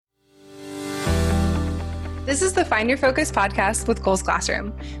This is the Find Your Focus podcast with Kohl's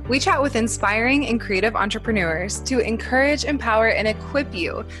Classroom. We chat with inspiring and creative entrepreneurs to encourage, empower, and equip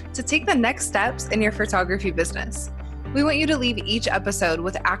you to take the next steps in your photography business. We want you to leave each episode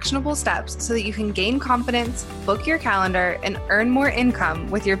with actionable steps so that you can gain confidence, book your calendar, and earn more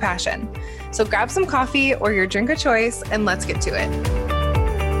income with your passion. So grab some coffee or your drink of choice and let's get to it.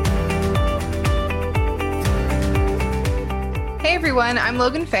 Hey everyone, I'm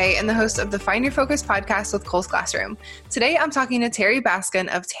Logan Faye and the host of the Find Your Focus podcast with Kohl's Classroom. Today I'm talking to Terry Baskin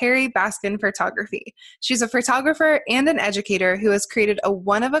of Terry Baskin Photography. She's a photographer and an educator who has created a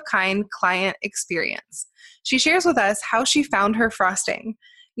one-of-a-kind client experience. She shares with us how she found her frosting.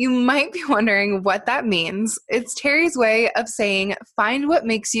 You might be wondering what that means. It's Terry's way of saying, find what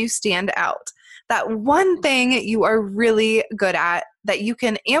makes you stand out. That one thing you are really good at that you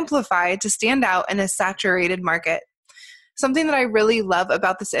can amplify to stand out in a saturated market. Something that I really love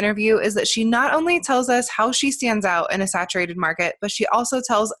about this interview is that she not only tells us how she stands out in a saturated market, but she also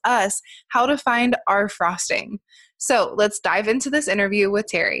tells us how to find our frosting. So let's dive into this interview with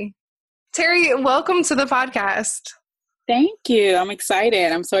Terry. Terry, welcome to the podcast. Thank you. I'm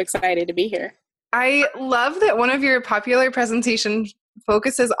excited. I'm so excited to be here. I love that one of your popular presentations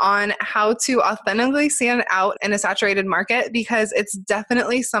focuses on how to authentically stand out in a saturated market, because it's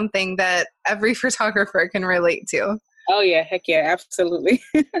definitely something that every photographer can relate to. Oh yeah, heck yeah, absolutely.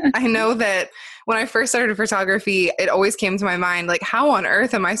 I know that when I first started photography, it always came to my mind, like, how on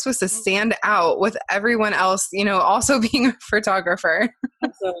earth am I supposed to stand out with everyone else, also being a photographer?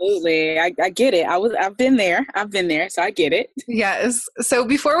 Absolutely. I get it. I've been there, so I get it. Yes. So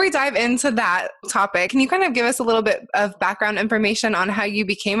before we dive into that topic, can you kind of give us a little bit of background information on how you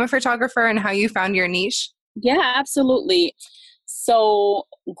became a photographer and how you found your niche? Yeah, absolutely. So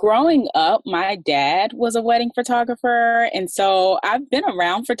growing up, my dad was a wedding photographer. And so I've been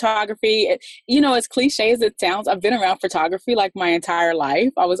around photography. As cliche as it sounds, I've been around photography like my entire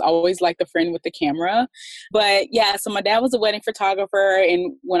life. I was always like the friend with the camera. But yeah, so my dad was a wedding photographer.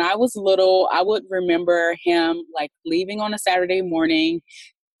 And when I was little, I would remember him like leaving on a Saturday morning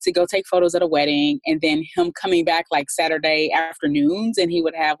to go take photos at a wedding, and then him coming back like Saturday afternoons, and he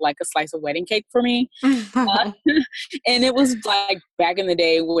would have like a slice of wedding cake for me. And it was like back in the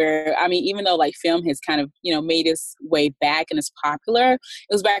day where, even though like film has kind of, made its way back and is popular, it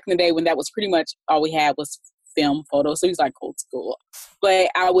was back in the day when that was pretty much all we had was film photos. So he's like old school. But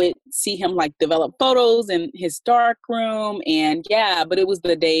I would see him like develop photos in his dark room, and yeah, but it was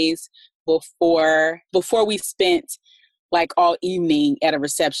the days before we spent like all evening at a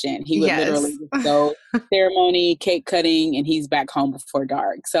reception. He would literally just go ceremony, cake cutting, and he's back home before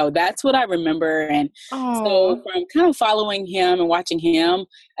dark. So that's what I remember. And so from kind of following him and watching him,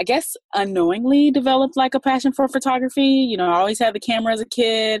 I guess unknowingly developed like a passion for photography. I always had the camera as a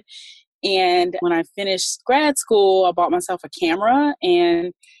kid. And when I finished grad school, I bought myself a camera,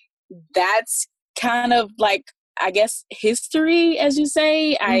 and that's kind of like, I guess, history, as you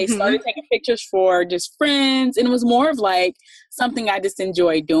say. I started taking pictures for just friends, and it was more of like something I just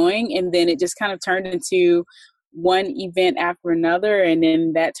enjoyed doing. And then it just kind of turned into one event after another. And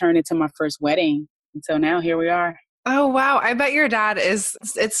then that turned into my first wedding. And so now here we are. Oh, wow. I bet your dad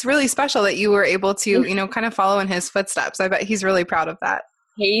it's really special that you were able to, kind of follow in his footsteps. I bet he's really proud of that.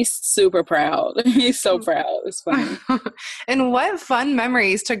 He's super proud. He's so proud. It's funny. And what fun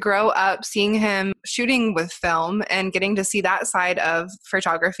memories to grow up seeing him shooting with film and getting to see that side of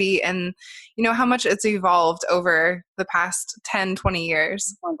photography, and, how much it's evolved over the past 10, 20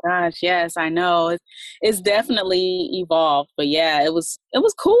 years. Oh my gosh. Yes, I know. It's definitely evolved. But yeah, it was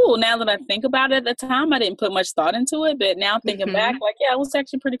cool. Now that I think about it, at the time, I didn't put much thought into it. But now thinking back, like, yeah, it was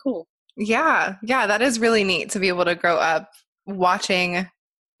actually pretty cool. Yeah. Yeah. That is really neat to be able to grow up watching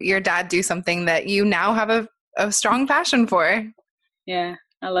your dad do something that you now have a strong passion for. Yeah,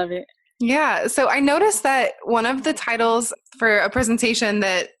 I love it. Yeah. So I noticed that one of the titles for a presentation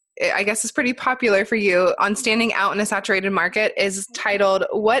that I guess is pretty popular for you on standing out in a saturated market is titled,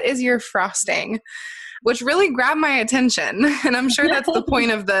 "What is your frosting?" which really grabbed my attention. And I'm sure that's the point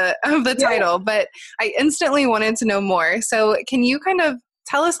of the title, but I instantly wanted to know more. So can you kind of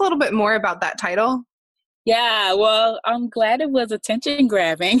tell us a little bit more about that title? Yeah, well, I'm glad it was attention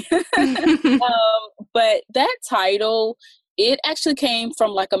grabbing. But that title, it actually came from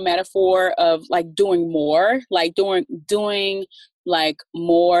like a metaphor of like doing more, like doing like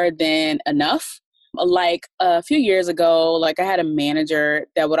more than enough. Like a few years ago, like I had a manager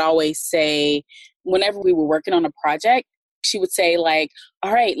that would always say, whenever we were working on a project, she would say like,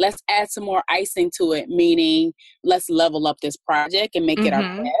 all right, let's add some more icing to it, meaning let's level up this project and make it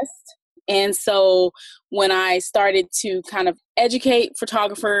our best. And so when I started to kind of educate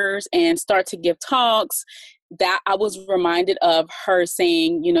photographers and start to give talks, that I was reminded of her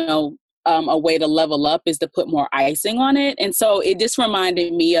saying, a way to level up is to put more icing on it. And so it just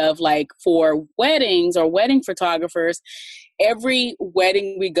reminded me of, like, for weddings or wedding photographers, every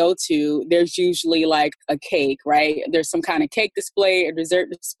wedding we go to, there's usually like a cake, right? There's some kind of cake display, a dessert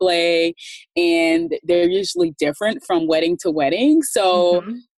display, and they're usually different from wedding to wedding. So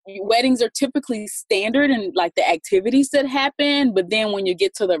weddings are typically standard and like the activities that happen, but then when you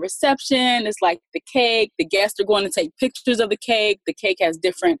get to the reception, it's like the cake, the guests are going to take pictures of the cake has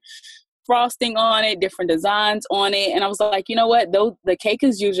different frosting on it, different designs on it. And I was like, you know what? Though the cake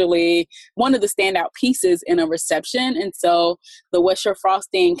is usually one of the standout pieces in a reception. And so the what's your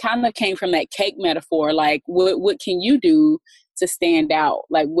frosting kind of came from that cake metaphor. Like, what can you do to stand out?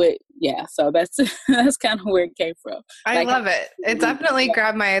 Like, what? Yeah. So that's kind of where it came from. I love it. It definitely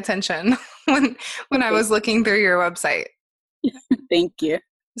grabbed my attention when I was looking through your website. Thank you.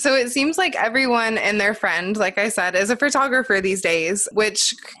 So it seems like everyone and their friend, like I said, is a photographer these days,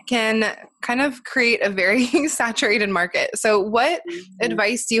 which can kind of create a very saturated market. So what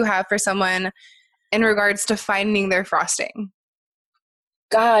advice do you have for someone in regards to finding their frosting?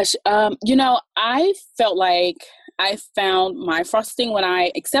 Gosh, I felt like I found my frosting when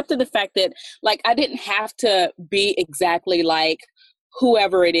I accepted the fact that, like, I didn't have to be exactly like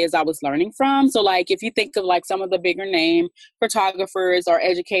whoever it is I was learning from. So, like, if you think of like some of the bigger name photographers or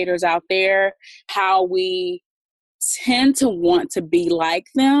educators out there, how we tend to want to be like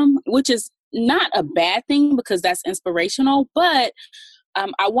them, which is not a bad thing because that's inspirational. But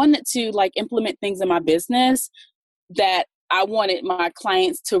I wanted to like implement things in my business that I wanted my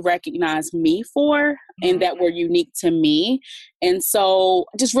clients to recognize me for and that were unique to me. And so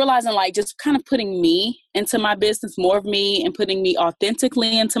just realizing, like, just kind of putting me into my business, more of me, and putting me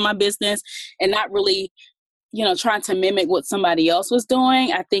authentically into my business and not really, trying to mimic what somebody else was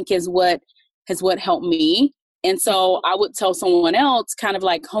doing, I think is what helped me. And so I would tell someone else, kind of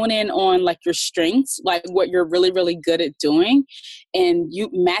like hone in on like your strengths, like what you're really, really good at doing, and you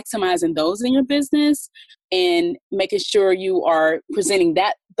maximizing those in your business and making sure you are presenting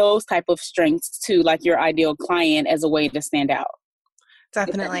those type of strengths to like your ideal client as a way to stand out.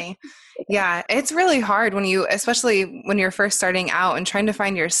 Definitely. Yeah. It's really hard especially when you're first starting out and trying to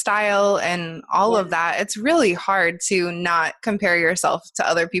find your style and all of that. It's really hard to not compare yourself to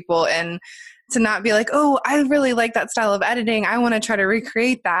other people and to not be like, oh, I really like that style of editing. I want to try to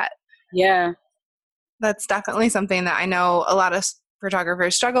recreate that. Yeah. That's definitely something that I know a lot of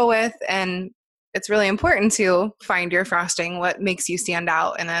photographers struggle with. And it's really important to find your frosting, what makes you stand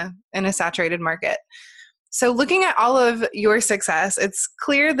out in a saturated market. So looking at all of your success, it's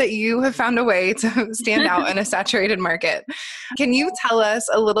clear that you have found a way to stand out in a saturated market. Can you tell us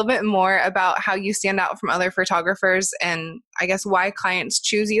a little bit more about how you stand out from other photographers and I guess why clients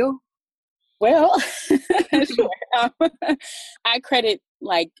choose you? Well, sure. I credit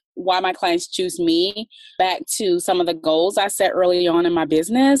like why my clients choose me back to some of the goals I set early on in my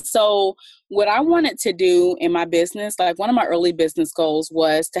business. So what I wanted to do in my business, like one of my early business goals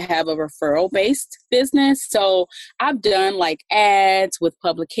was to have a referral-based business. So I've done like ads with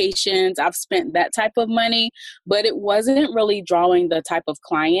publications. I've spent that type of money, but it wasn't really drawing the type of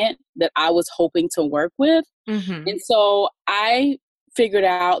client that I was hoping to work with. And so I figured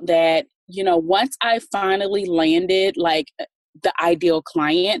out that, once I finally landed like the ideal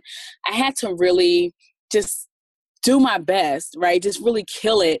client, I had to really just do my best, right? Just really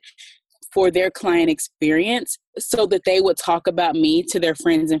kill it for their client experience so that they would talk about me to their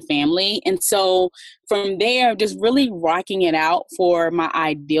friends and family. And so from there, just really rocking it out for my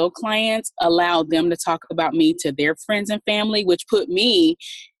ideal clients allowed them to talk about me to their friends and family, which put me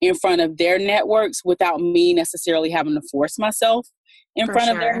in front of their networks without me necessarily having to force myself in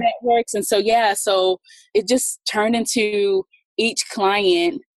front of their networks. And so, so it just turned into each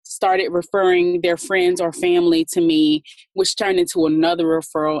client started referring their friends or family to me, which turned into another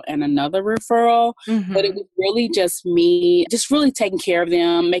referral and another referral. But it was really just me, just really taking care of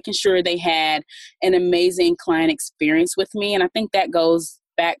them, making sure they had an amazing client experience with me. And I think that goes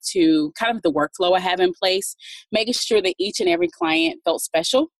back to kind of the workflow I have in place, making sure that each and every client felt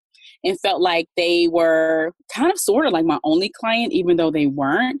special and felt like they were kind of sort of like my only client, even though they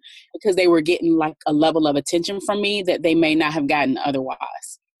weren't, because they were getting like a level of attention from me that they may not have gotten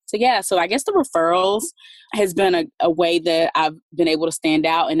otherwise. So I guess the referrals has been a way that I've been able to stand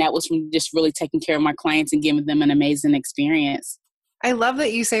out. And that was from just really taking care of my clients and giving them an amazing experience. I love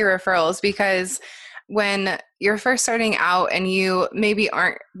that you say referrals because when you're first starting out and you maybe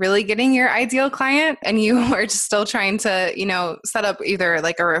aren't really getting your ideal client and you are just still trying to, set up either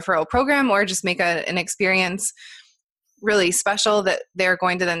like a referral program or just make an experience really special that they're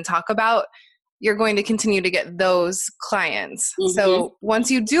going to then talk about, you're going to continue to get those clients. Mm-hmm. So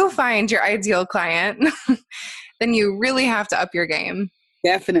once you do find your ideal client, then you really have to up your game.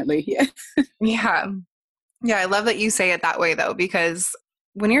 Definitely. Yeah. Yeah. Yeah. I love that you say it that way though, because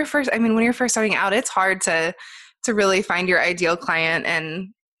when you're first starting out, it's hard to really find your ideal client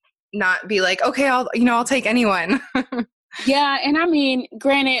and not be like, okay, I'll take anyone. Yeah. And I mean,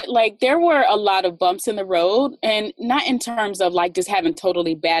 granted, like there were a lot of bumps in the road, and not in terms of like just having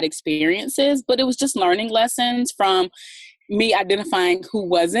totally bad experiences, but it was just learning lessons from me identifying who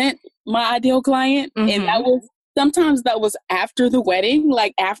wasn't my ideal client. Mm-hmm. And sometimes that was after the wedding,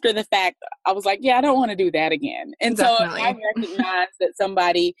 like after the fact, I was like, yeah, I don't want to do that again. And Definitely. So I recognized that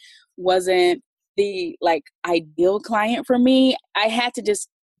somebody wasn't the like ideal client for me. I had to just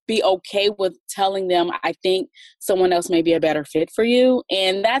be okay with telling them, I think someone else may be a better fit for you.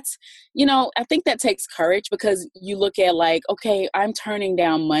 And that's, I think that takes courage, because you look at like, okay, I'm turning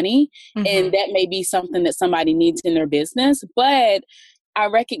down money, mm-hmm. and that may be something that somebody needs in their business. But I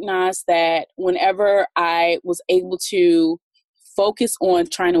recognize that whenever I was able to focus on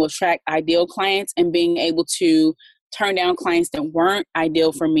trying to attract ideal clients and being able to turn down clients that weren't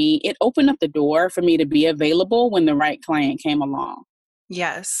ideal for me, it opened up the door for me to be available when the right client came along.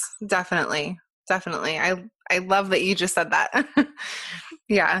 Yes, definitely. Definitely. I love that you just said that.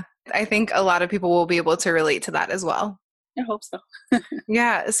 Yeah. I think a lot of people will be able to relate to that as well. I hope so.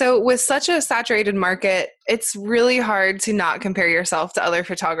 Yeah. So with such a saturated market, it's really hard to not compare yourself to other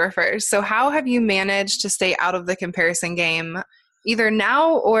photographers. So how have you managed to stay out of the comparison game, either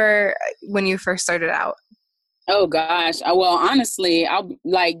now or when you first started out? Oh gosh. Well, honestly, I'll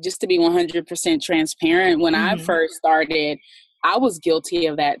like, just to be 100% transparent, when I first started, I was guilty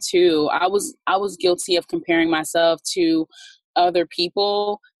of that too. I was guilty of comparing myself to other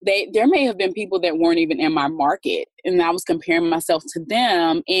people. There may have been people that weren't even in my market, and I was comparing myself to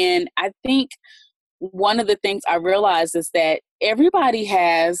them. And I think one of the things I realized is that everybody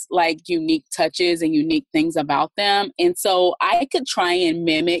has like unique touches and unique things about them. And so I could try and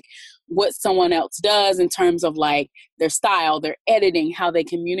mimic what someone else does in terms of like their style, their editing, how they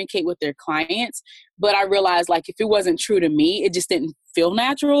communicate with their clients. But I realized like if it wasn't true to me, it just didn't feel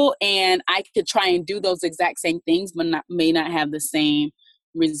natural. And I could try and do those exact same things, but may not have the same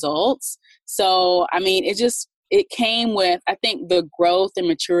results. So, I mean, it came with, I think, the growth and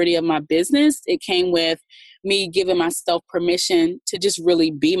maturity of my business. It came with me giving myself permission to just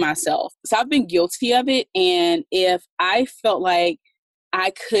really be myself. So I've been guilty of it. And if I felt like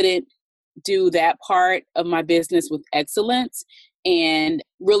I couldn't do that part of my business with excellence and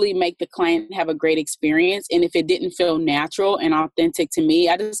really make the client have a great experience, and if it didn't feel natural and authentic to me,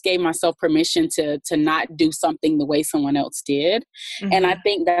 I just gave myself permission to not do something the way someone else did. Mm-hmm. And I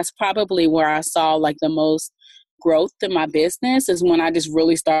think that's probably where I saw like the most growth in my business, is when I just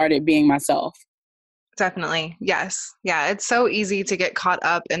really started being myself. Definitely. Yes. Yeah. It's so easy to get caught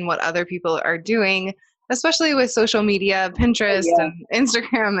up in what other people are doing, especially with social media, Pinterest and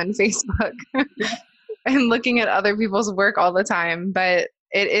Instagram and Facebook, and looking at other people's work all the time. But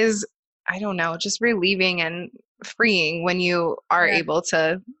it is, I don't know, just relieving and freeing when you are able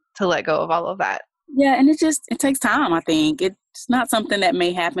to let go of all of that. Yeah. And it takes time, I think. It's not something that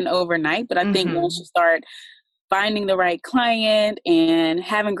may happen overnight, but I think once you start finding the right client and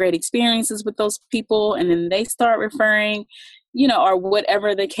having great experiences with those people, and then they start referring, or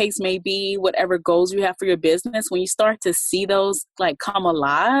whatever the case may be, whatever goals you have for your business, when you start to see those like come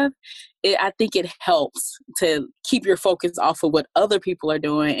alive, I think it helps to keep your focus off of what other people are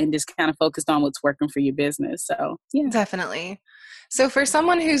doing and just kind of focused on what's working for your business. So, yeah. Definitely. So for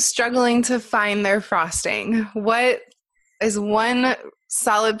someone who's struggling to find their frosting, what is one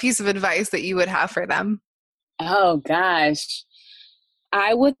solid piece of advice that you would have for them? Oh, gosh.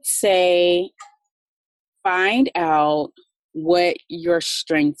 I would say find out what your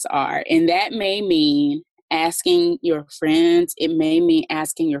strengths are. And that may mean asking your friends. It may mean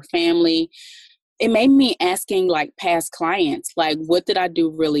asking your family. It may mean asking like past clients, like, what did I do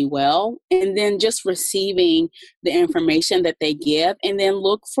really well? And then just receiving the information that they give, and then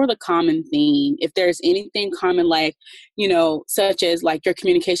look for the common theme. If there's anything common, like, such as like your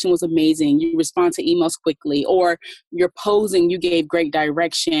communication was amazing, you respond to emails quickly, or your posing, you gave great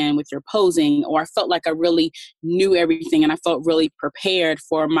direction with your posing, or I felt like I really knew everything and I felt really prepared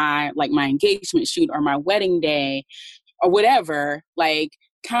for my engagement shoot or my wedding day or whatever, like,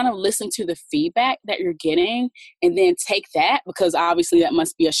 kind of listen to the feedback that you're getting, and then take that, because obviously that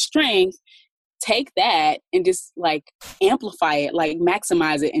must be a strength, take that and just like amplify it, like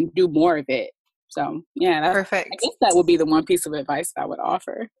maximize it and do more of it. So yeah, perfect. I guess that would be the one piece of advice I would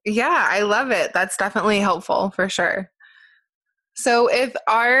offer. Yeah, I love it. That's definitely helpful for sure. So if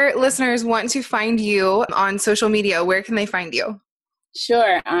our listeners want to find you on social media, where can they find you?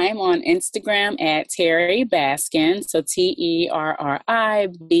 Sure. I'm on Instagram at Terry Baskin. So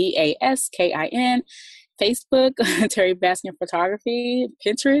TerriBaskin. Facebook, Terry Baskin Photography.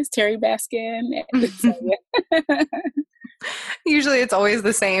 Pinterest, Terry Baskin. So, yeah. Usually it's always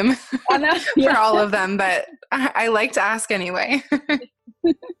the same I know. for all of them, but I like to ask anyway.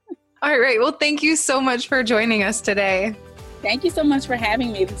 All right. Well, thank you so much for joining us today. Thank you so much for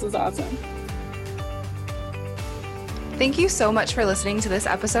having me. This was awesome. Thank you so much for listening to this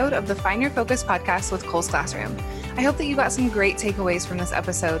episode of the Find Your Focus podcast with Kohl's Classroom. I hope that you got some great takeaways from this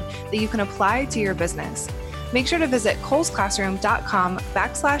episode that you can apply to your business. Make sure to visit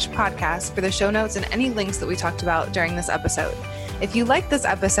kohlsclassroom.com/podcast for the show notes and any links that we talked about during this episode. If you like this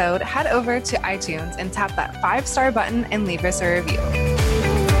episode, head over to iTunes and tap that 5-star button and leave us a review.